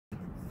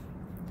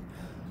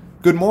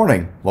Good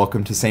morning.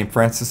 Welcome to St.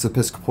 Francis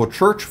Episcopal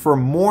Church for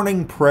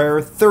morning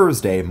prayer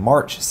Thursday,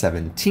 March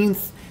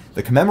 17th,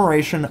 the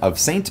commemoration of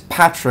St.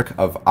 Patrick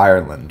of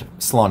Ireland,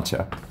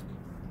 Sláinte.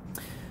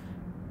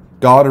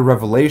 God of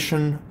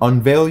revelation,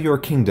 unveil your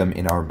kingdom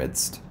in our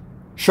midst.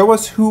 Show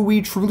us who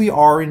we truly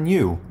are in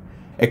you.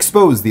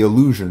 Expose the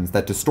illusions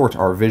that distort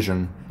our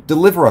vision.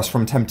 Deliver us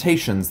from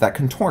temptations that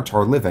contort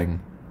our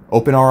living.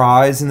 Open our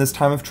eyes in this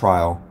time of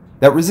trial,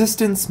 that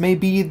resistance may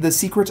be the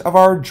secret of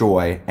our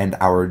joy, and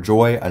our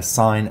joy a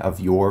sign of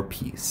your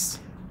peace.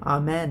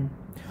 Amen.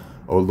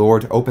 O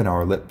Lord, open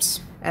our lips,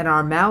 and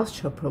our mouths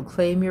shall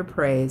proclaim your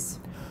praise.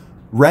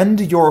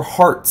 Rend your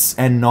hearts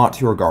and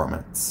not your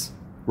garments.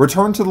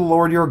 Return to the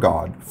Lord your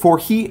God, for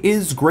he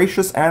is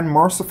gracious and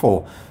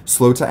merciful,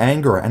 slow to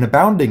anger and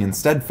abounding in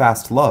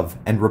steadfast love,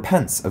 and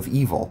repents of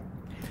evil.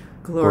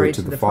 Glory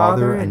to the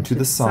Father, and to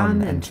the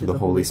Son, and to the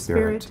Holy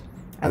Spirit,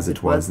 as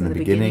it was in the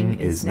beginning,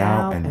 is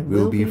now, and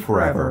will be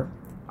forever.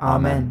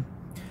 Amen.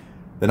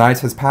 The night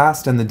has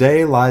passed, and the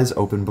day lies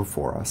open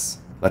before us.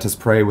 Let us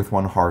pray with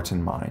one heart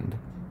and mind.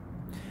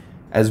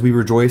 As we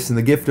rejoice in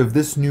the gift of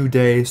this new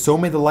day, so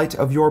may the light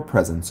of your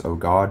presence, O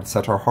God,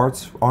 set our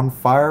hearts on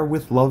fire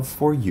with love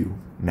for you,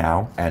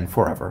 now and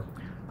forever.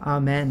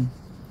 Amen.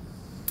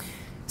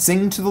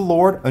 Sing to the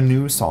Lord a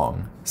new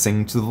song.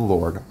 Sing to the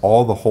Lord,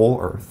 all the whole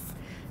earth.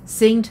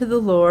 Sing to the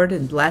Lord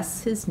and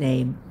bless his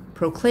name.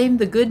 Proclaim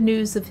the good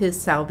news of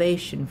his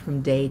salvation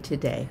from day to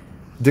day.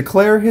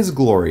 Declare his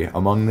glory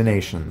among the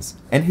nations,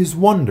 and his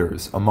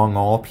wonders among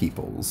all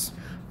peoples.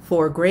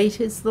 For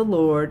great is the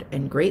Lord,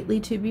 and greatly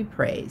to be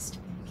praised.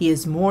 He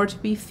is more to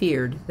be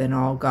feared than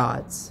all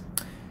gods.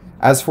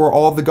 As for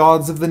all the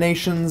gods of the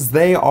nations,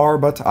 they are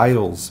but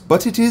idols,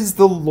 but it is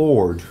the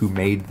Lord who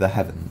made the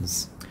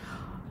heavens.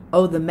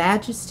 O the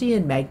majesty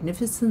and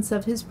magnificence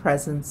of his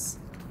presence!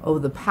 O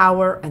the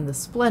power and the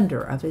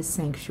splendor of his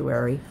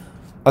sanctuary!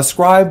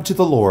 Ascribe to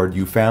the Lord,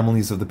 you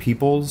families of the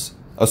peoples.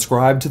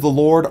 Ascribe to the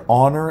Lord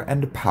honor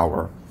and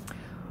power.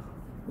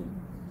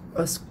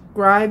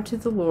 Ascribe to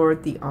the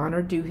Lord the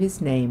honor due his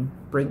name.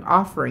 Bring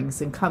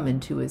offerings and come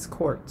into his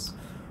courts.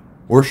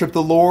 Worship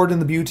the Lord in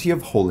the beauty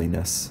of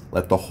holiness.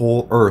 Let the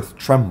whole earth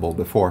tremble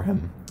before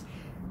him.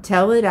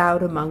 Tell it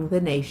out among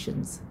the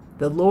nations.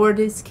 The Lord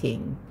is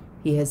king.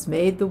 He has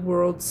made the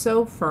world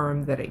so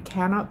firm that it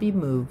cannot be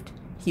moved.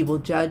 He will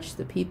judge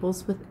the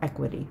peoples with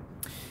equity.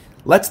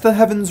 Let the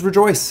heavens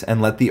rejoice,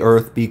 and let the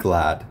earth be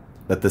glad.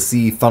 Let the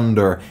sea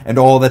thunder, and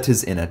all that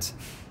is in it.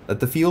 Let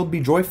the field be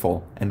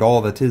joyful, and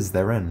all that is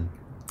therein.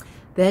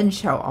 Then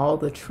shall all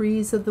the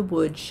trees of the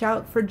wood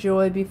shout for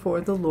joy before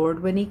the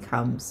Lord when he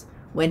comes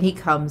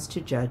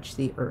to judge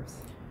the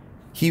earth.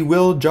 He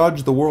will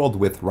judge the world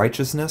with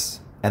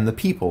righteousness, and the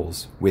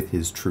peoples with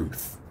his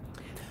truth.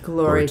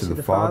 Glory to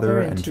the Father,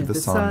 and to the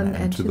Son,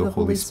 and to the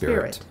Holy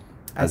Spirit,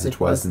 as it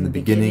was in the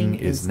beginning,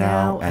 is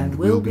now, and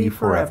will be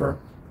forever.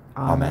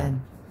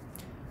 Amen.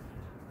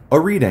 A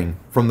reading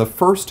from the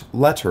first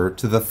letter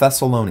to the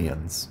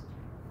Thessalonians.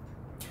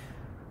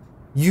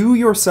 You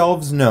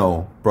yourselves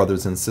know,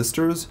 brothers and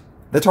sisters,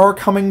 that our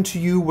coming to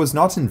you was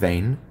not in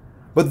vain,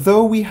 but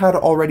though we had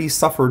already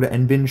suffered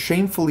and been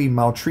shamefully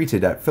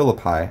maltreated at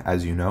Philippi,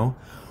 as you know,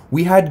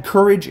 we had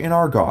courage in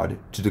our God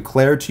to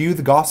declare to you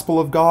the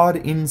gospel of God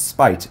in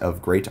spite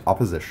of great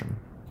opposition.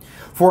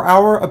 For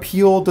our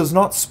appeal does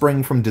not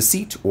spring from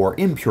deceit or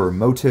impure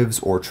motives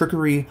or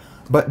trickery,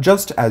 but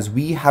just as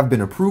we have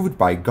been approved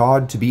by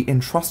God to be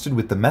entrusted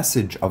with the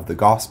message of the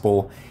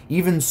gospel,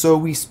 even so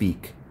we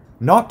speak,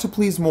 not to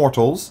please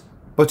mortals,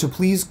 but to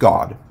please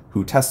God,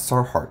 who tests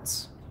our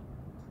hearts.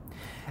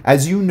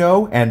 As you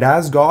know, and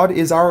as God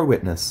is our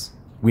witness,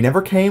 we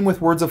never came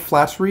with words of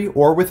flattery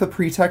or with a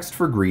pretext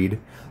for greed,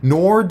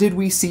 nor did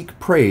we seek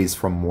praise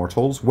from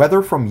mortals,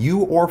 whether from you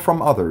or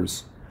from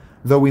others,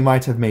 though we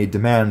might have made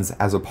demands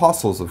as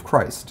apostles of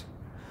Christ.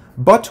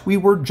 But we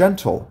were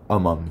gentle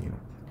among you,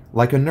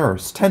 like a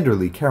nurse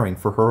tenderly caring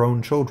for her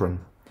own children.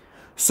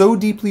 So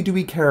deeply do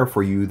we care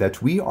for you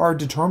that we are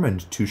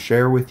determined to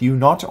share with you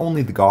not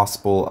only the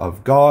gospel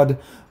of God,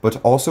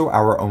 but also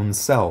our own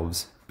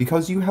selves,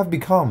 because you have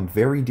become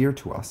very dear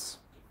to us.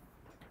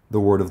 The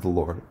word of the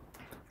Lord.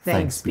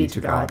 Thanks be to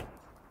God.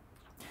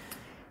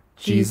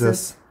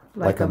 Jesus,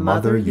 like a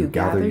mother you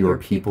gather your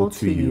people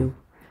to you.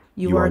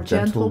 You are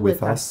gentle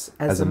with us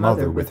as a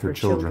mother with her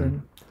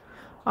children.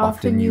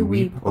 Often you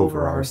weep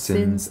over our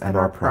sins and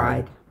our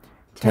pride.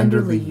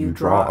 Tenderly you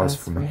draw us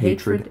from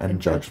hatred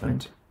and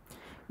judgment.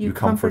 You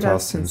comfort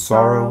us in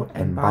sorrow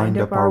and bind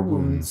up our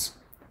wounds.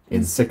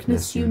 In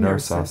sickness you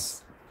nurse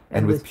us,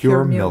 and with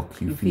pure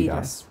milk you feed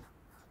us.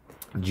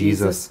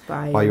 Jesus,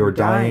 by your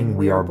dying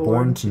we are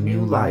born to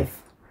new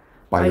life.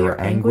 By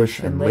your anguish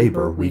and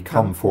labor we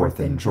come forth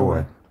in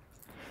joy.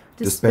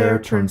 Despair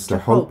turns to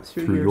hope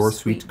through your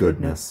sweet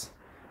goodness.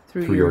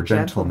 Through your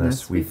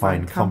gentleness we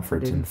find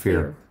comfort in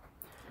fear.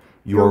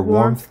 Your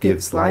warmth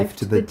gives life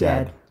to the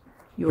dead.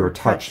 Your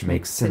touch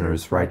makes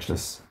sinners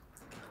righteous.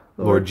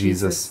 Lord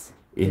Jesus,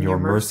 in your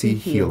mercy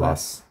heal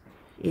us.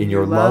 In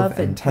your love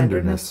and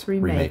tenderness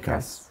remake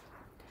us.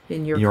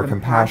 In your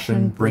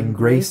compassion bring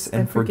grace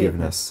and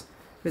forgiveness.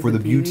 For the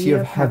beauty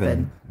of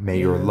heaven, may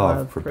your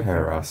love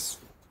prepare us.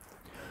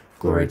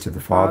 Glory to the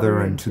Father,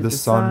 and to the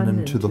Son,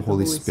 and to the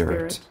Holy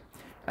Spirit,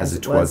 as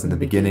it was in the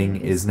beginning,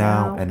 is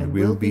now, and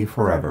will be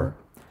forever.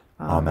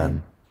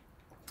 Amen.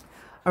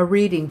 A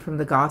reading from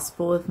the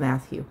Gospel of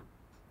Matthew.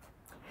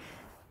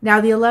 Now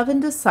the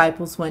 11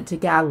 disciples went to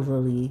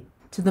Galilee,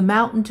 to the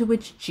mountain to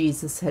which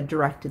Jesus had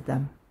directed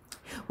them.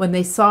 When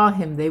they saw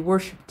him, they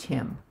worshipped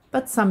him,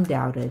 but some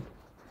doubted.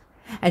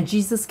 And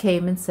Jesus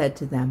came and said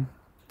to them,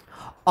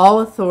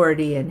 "All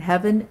authority in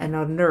heaven and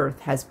on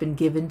earth has been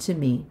given to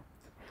me.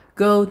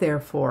 Go,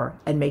 therefore,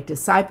 and make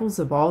disciples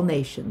of all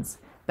nations,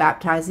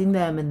 baptizing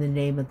them in the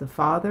name of the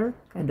Father,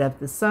 and of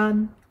the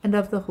Son, and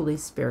of the Holy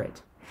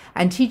Spirit,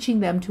 and teaching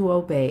them to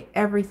obey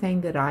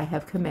everything that I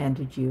have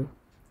commanded you.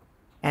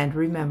 And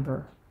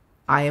remember,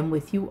 I am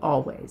with you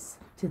always,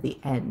 to the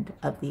end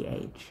of the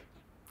age."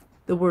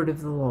 The word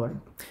of the Lord.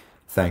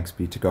 Thanks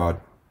be to God.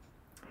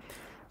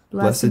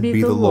 Blessed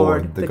be the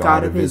Lord, the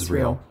God of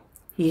Israel.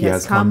 He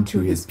has come to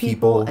his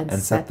people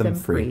and set them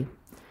free.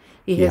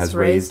 He has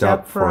raised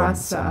up for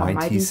us a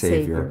mighty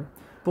Savior,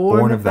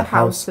 born of the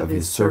house of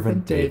his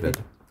servant David.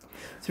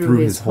 Through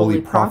his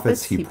holy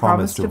prophets he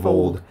promised of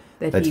old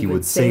that he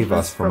would save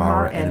us from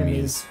our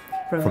enemies,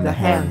 from the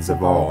hands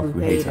of all who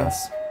hate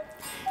us.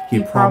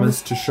 He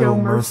promised to show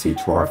mercy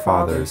to our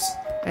fathers,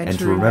 and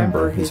to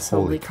remember his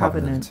holy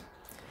covenant.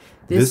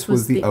 This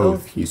was the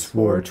oath he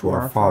swore to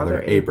our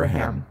father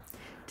Abraham,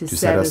 to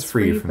set us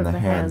free from the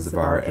hands of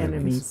our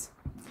enemies,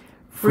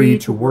 free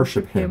to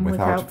worship him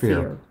without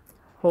fear,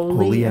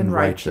 holy and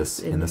righteous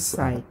in his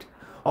sight,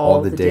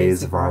 all the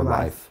days of our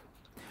life.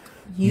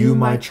 You,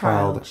 my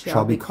child,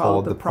 shall be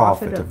called the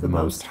prophet of the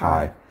Most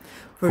High,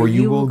 for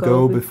you will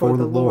go before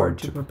the Lord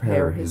to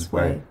prepare his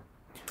way,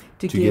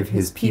 to give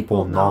his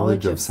people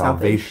knowledge of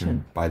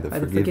salvation by the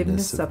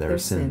forgiveness of their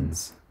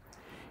sins.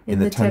 In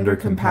the tender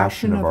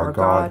compassion of our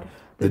God,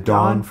 the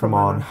dawn from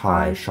on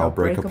high shall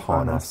break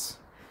upon us,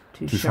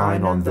 to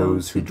shine on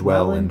those who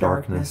dwell in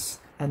darkness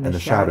and the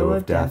shadow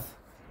of death,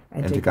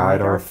 and to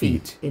guide our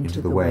feet into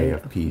the way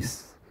of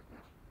peace.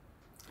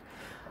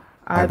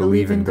 I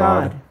believe in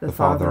God, the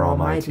Father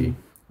Almighty,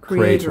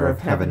 creator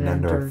of heaven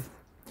and earth.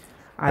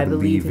 I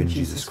believe in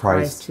Jesus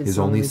Christ, his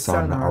only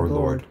Son, our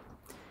Lord.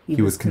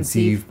 He was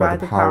conceived by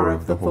the power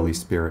of the Holy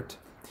Spirit,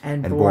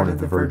 and born of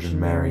the Virgin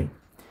Mary.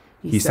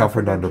 He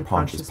suffered under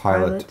Pontius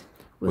Pilate,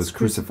 was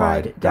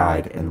crucified,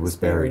 died, and was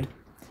buried.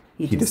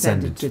 He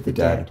descended to the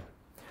dead.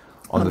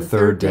 On the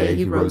third day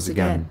he rose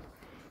again.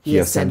 He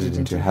ascended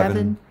into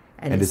heaven,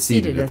 and is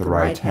seated at the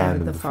right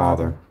hand of the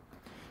Father.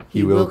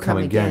 He will come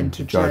again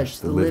to judge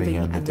the living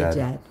and the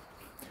dead.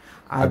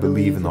 I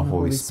believe in the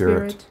Holy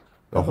Spirit,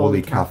 the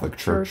Holy Catholic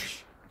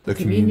Church, the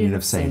communion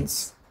of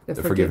saints,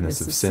 the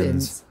forgiveness of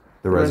sins,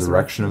 the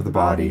resurrection of the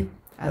body,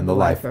 and the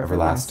life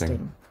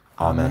everlasting.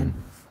 Amen.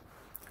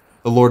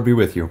 The Lord be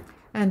with you.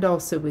 And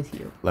also with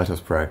you. Let us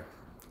pray.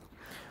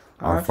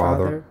 Our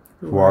Father,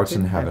 who art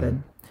in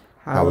heaven,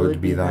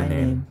 hallowed be thy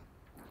name.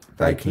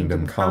 Thy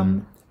kingdom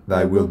come,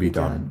 thy will be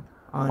done,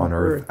 on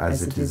earth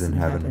as it is in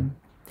heaven.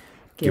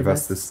 Give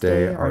us this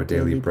day our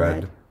daily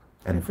bread,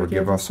 and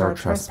forgive us our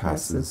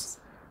trespasses,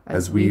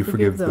 as we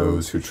forgive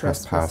those who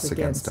trespass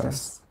against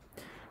us.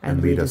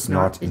 And lead us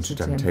not into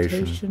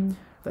temptation,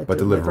 but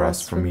deliver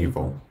us from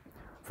evil.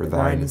 For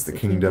thine is the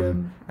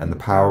kingdom, and the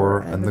power,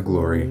 and the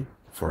glory,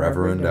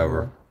 forever and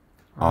ever.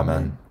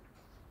 Amen.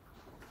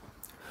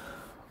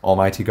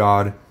 Almighty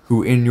God,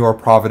 who in your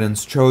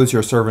providence chose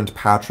your servant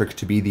Patrick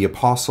to be the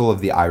apostle of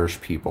the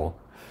Irish people,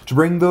 to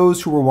bring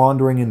those who were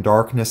wandering in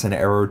darkness and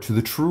error to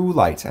the true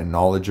light and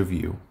knowledge of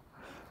you,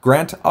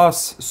 grant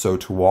us so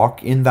to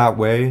walk in that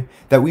way,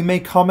 that we may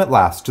come at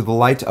last to the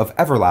light of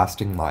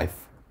everlasting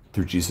life.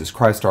 Through Jesus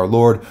Christ our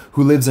Lord,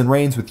 who lives and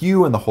reigns with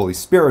you and the Holy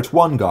Spirit,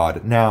 one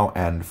God, now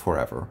and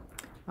forever.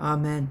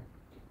 Amen.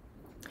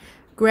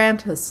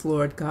 Grant us,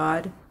 Lord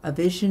God, a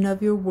vision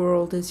of your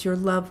world as your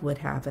love would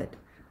have it,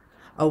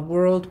 a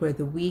world where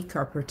the weak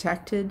are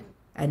protected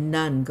and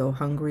none go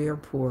hungry or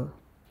poor,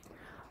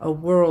 a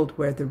world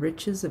where the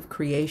riches of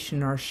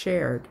creation are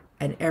shared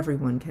and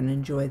everyone can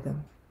enjoy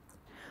them,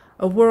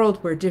 a world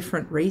where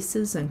different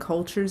races and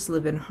cultures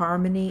live in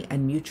harmony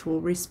and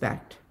mutual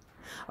respect,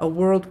 a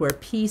world where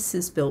peace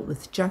is built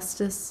with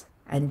justice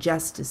and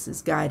justice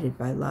is guided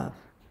by love.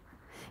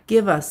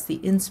 Give us the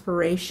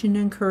inspiration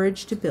and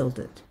courage to build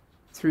it,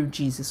 through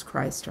Jesus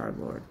Christ our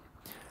Lord.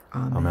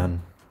 Amen.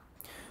 Amen.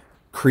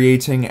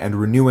 Creating and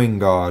renewing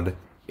God,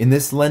 in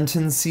this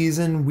Lenten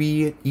season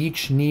we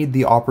each need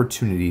the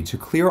opportunity to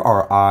clear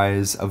our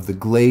eyes of the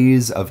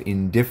glaze of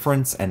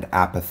indifference and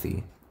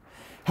apathy.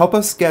 Help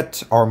us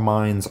get our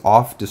minds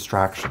off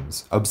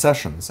distractions,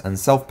 obsessions, and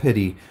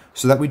self-pity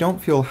so that we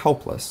don't feel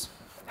helpless.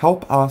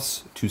 Help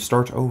us to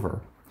start over.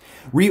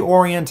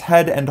 Reorient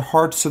head and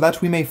heart so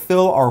that we may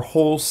fill our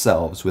whole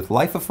selves with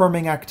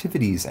life-affirming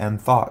activities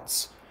and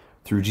thoughts.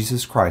 Through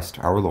Jesus Christ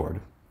our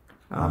Lord.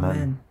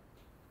 Amen.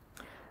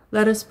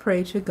 Let us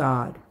pray to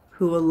God,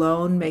 who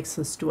alone makes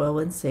us dwell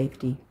in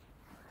safety.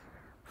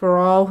 For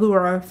all who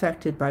are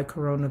affected by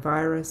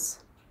coronavirus,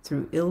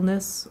 through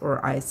illness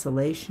or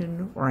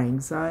isolation or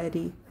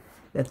anxiety,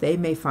 that they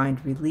may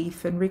find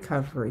relief and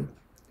recovery.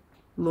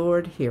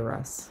 Lord, hear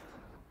us.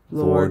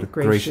 Lord,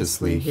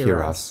 graciously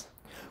hear us.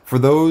 For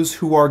those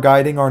who are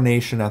guiding our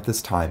nation at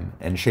this time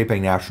and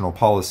shaping national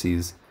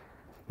policies,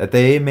 that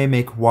they may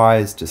make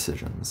wise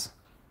decisions.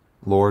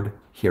 Lord,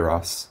 hear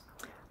us.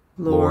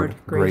 Lord,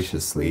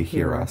 graciously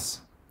hear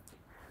us.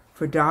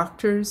 For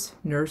doctors,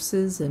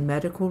 nurses, and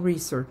medical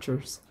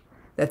researchers,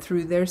 that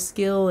through their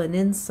skill and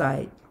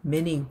insight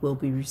many will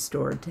be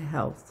restored to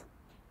health.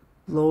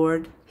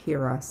 Lord,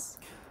 hear us.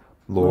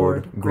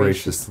 Lord,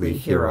 graciously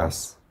hear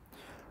us.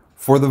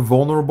 For the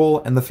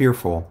vulnerable and the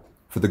fearful,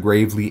 for the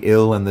gravely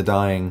ill and the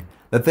dying,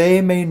 that they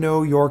may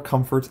know your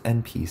comfort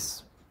and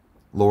peace.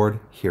 Lord,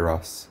 hear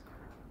us.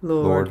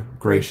 Lord,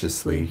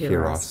 graciously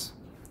hear us.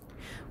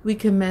 We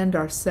commend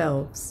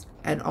ourselves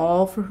and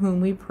all for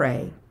whom we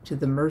pray to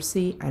the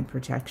mercy and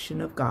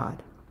protection of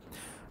God.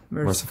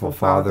 Merciful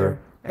Father,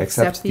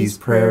 accept these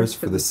prayers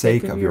for the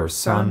sake of your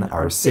Son,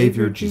 our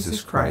Savior,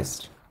 Jesus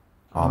Christ.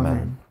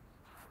 Amen.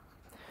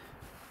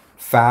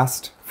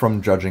 Fast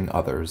from judging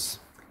others.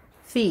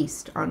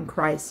 Feast on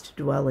Christ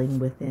dwelling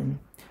within.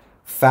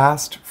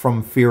 Fast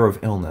from fear of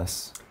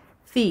illness.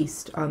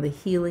 Feast on the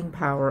healing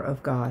power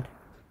of God.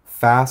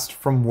 Fast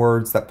from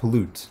words that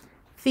pollute.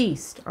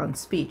 Feast on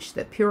speech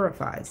that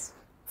purifies.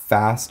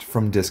 Fast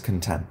from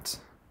discontent.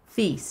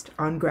 Feast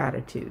on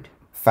gratitude.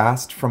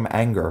 Fast from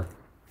anger.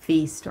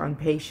 Feast on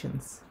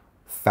patience.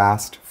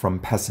 Fast from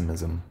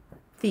pessimism.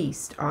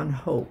 Feast on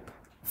hope.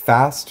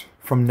 Fast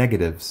from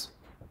negatives.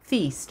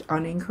 Feast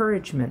on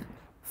encouragement.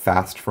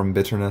 Fast from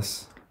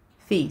bitterness.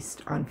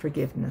 Feast on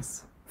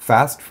forgiveness.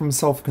 Fast from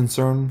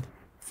self-concern.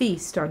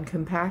 Feast on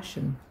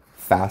compassion.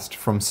 Fast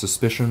from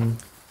suspicion.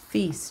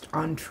 Feast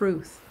on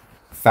truth.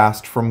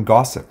 Fast from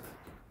gossip.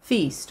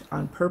 Feast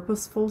on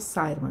purposeful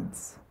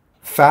silence.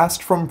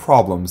 Fast from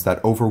problems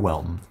that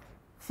overwhelm.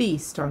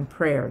 Feast on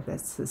prayer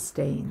that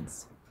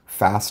sustains.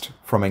 Fast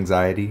from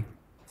anxiety.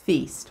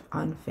 Feast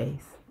on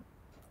faith.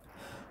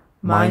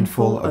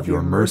 Mindful of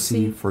your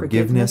mercy,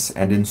 forgiveness,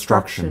 and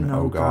instruction,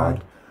 O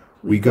God,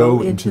 we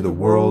go into the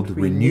world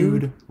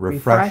renewed,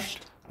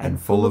 refreshed, and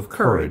full of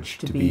courage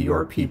to be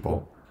your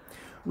people.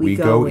 We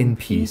go in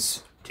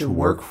peace to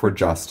work for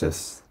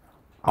justice.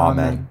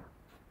 Amen.